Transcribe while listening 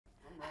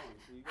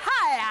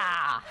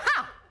Hiya!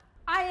 Ha!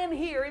 I am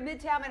here in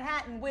Midtown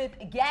Manhattan with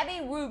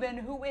Gabby Rubin,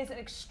 who is an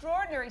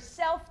extraordinary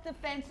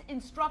self-defense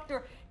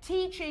instructor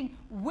teaching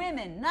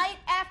women night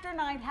after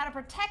night how to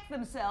protect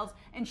themselves,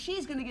 and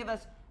she's going to give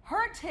us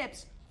her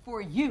tips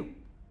for you.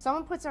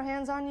 Someone puts their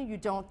hands on you, you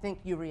don't think,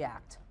 you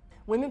react.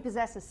 Women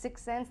possess a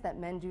sixth sense that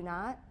men do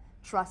not.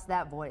 Trust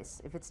that voice.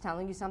 If it's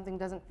telling you something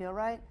doesn't feel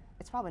right,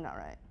 it's probably not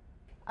right.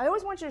 I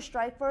always want you to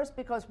strike first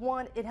because,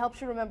 one, it helps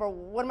you remember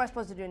what am I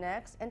supposed to do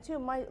next, and two, it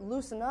might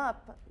loosen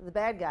up the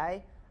bad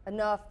guy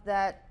enough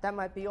that that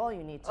might be all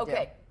you need to do.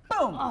 Okay,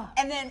 boom,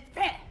 and then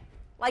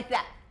like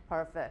that.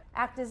 Perfect.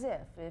 Act as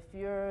if. If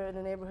you're in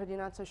a neighborhood you're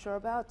not so sure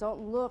about, don't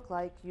look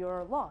like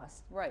you're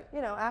lost. Right.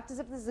 You know, act as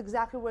if this is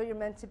exactly where you're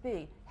meant to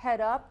be. Head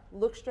up,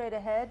 look straight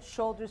ahead,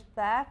 shoulders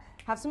back,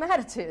 have some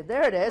attitude.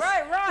 There it is.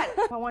 Right, right.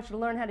 I want you to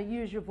learn how to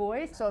use your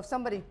voice. So if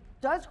somebody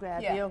does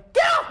grab you,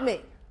 get off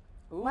me!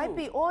 Ooh. Might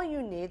be all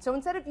you need. So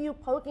instead of you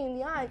poking in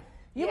the eye,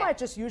 you might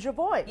just use your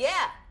voice.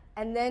 Yeah.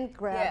 And then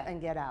grab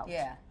and get out.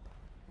 Yeah.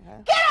 Okay?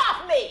 Get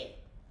off me!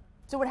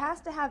 So it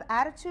has to have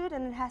attitude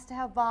and it has to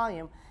have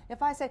volume.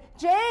 If I say,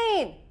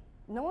 Jane,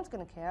 no one's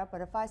going to care.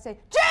 But if I say,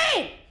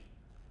 Jane,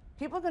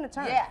 people are going to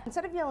turn. Yeah.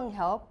 Instead of yelling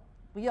help,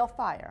 we yell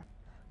fire.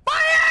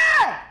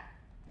 Fire!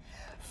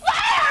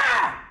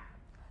 Fire!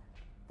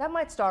 That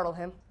might startle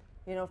him.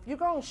 You know, if you're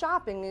going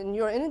shopping and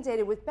you're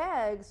inundated with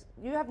bags,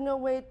 you have no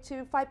way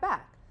to fight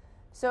back.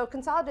 So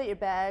consolidate your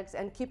bags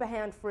and keep a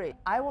hand free.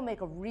 I will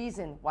make a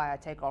reason why I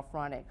take off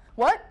running.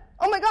 What?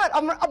 Oh my God,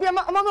 I'm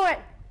on my way.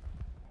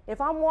 If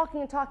I'm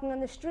walking and talking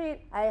on the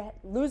street, I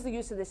lose the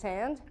use of this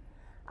hand.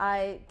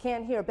 I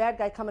can't hear a bad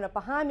guy coming up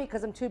behind me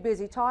because I'm too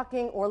busy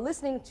talking or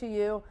listening to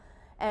you,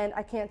 and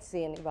I can't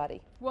see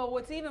anybody. Well,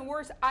 what's even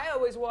worse, I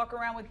always walk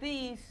around with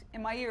these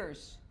in my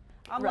ears.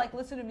 I'm like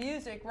listening to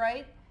music,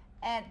 right?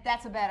 And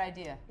that's a bad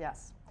idea.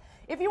 Yes.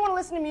 If you want to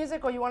listen to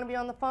music or you want to be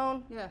on the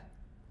phone,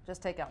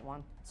 just take out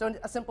one. So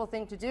a simple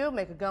thing to do,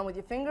 make a gun with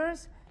your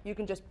fingers. You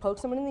can just poke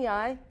someone in the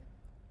eye,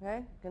 okay?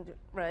 You can do,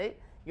 right?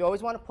 You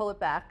always want to pull it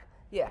back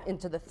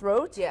into the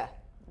throat. Yeah.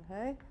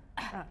 Okay?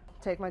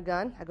 Take my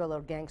gun, I go a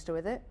little gangster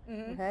with it,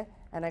 okay?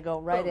 And I go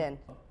right in.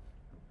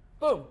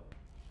 Boom.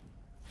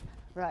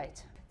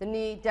 Right. The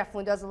knee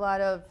definitely does a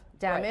lot of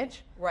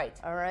damage. Right.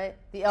 All right?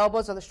 The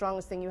elbows are the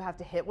strongest thing you have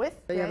to hit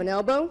with. So you have an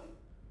elbow.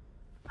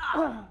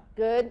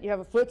 Good. You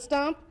have a foot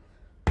stomp.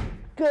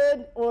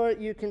 Good. Or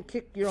you can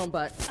kick your own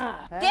butt.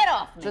 Okay? Get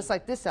off me. Just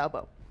like this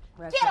elbow.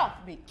 Right. Get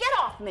off me. Get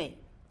off me.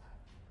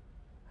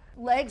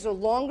 Legs are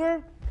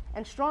longer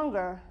and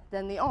stronger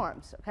than the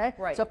arms, okay?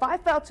 Right. So if I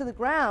fell to the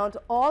ground,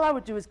 all I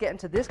would do is get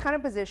into this kind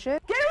of position.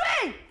 Get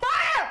away!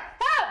 Fire!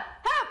 Help!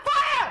 Help!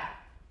 Fire!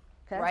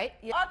 Okay? Right?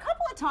 Yeah. A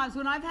couple of times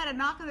when I've had a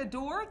knock on the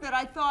door that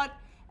I thought,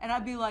 and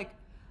I'd be like,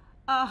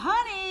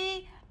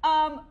 honey,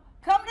 come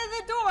to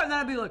the door. And then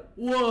I'd be like,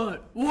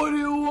 what? What do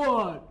you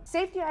want?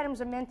 Safety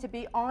items are meant to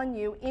be on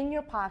you, in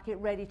your pocket,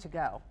 ready to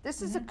go.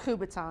 This is a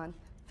Kubotan.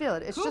 Feel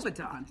it. It's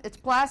Kubotan? It's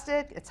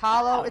plastic, it's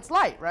hollow, it's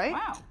light, right?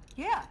 Wow.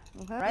 Yeah.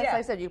 Okay. Right? So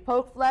I said, you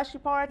poke fleshy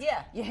parts,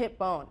 Yeah. you hit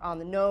bone on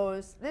the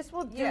nose. This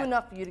will do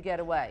enough for you to get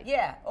away.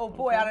 Yeah. Oh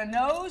boy, on a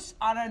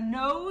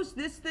nose,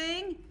 this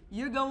thing,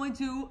 you're going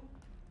to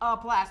a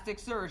plastic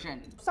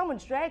surgeon. If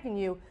someone's dragging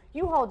you,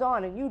 you hold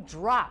on and you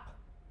drop.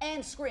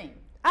 And scream.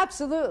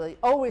 Absolutely.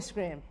 Always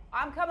scream.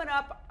 I'm coming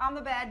up, I'm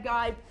the bad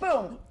guy,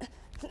 boom.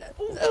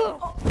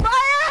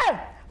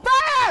 Fire!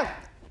 Fire!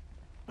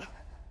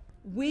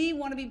 We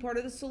want to be part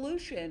of the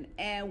solution,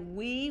 and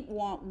we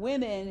want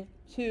women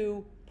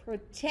to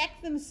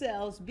protect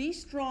themselves, be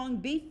strong,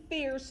 be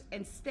fierce,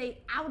 and stay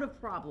out of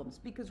problems.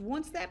 Because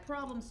once that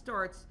problem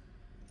starts,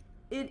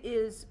 it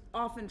is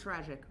often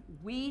tragic.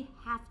 We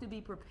have to be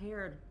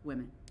prepared,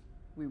 women.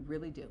 We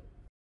really do.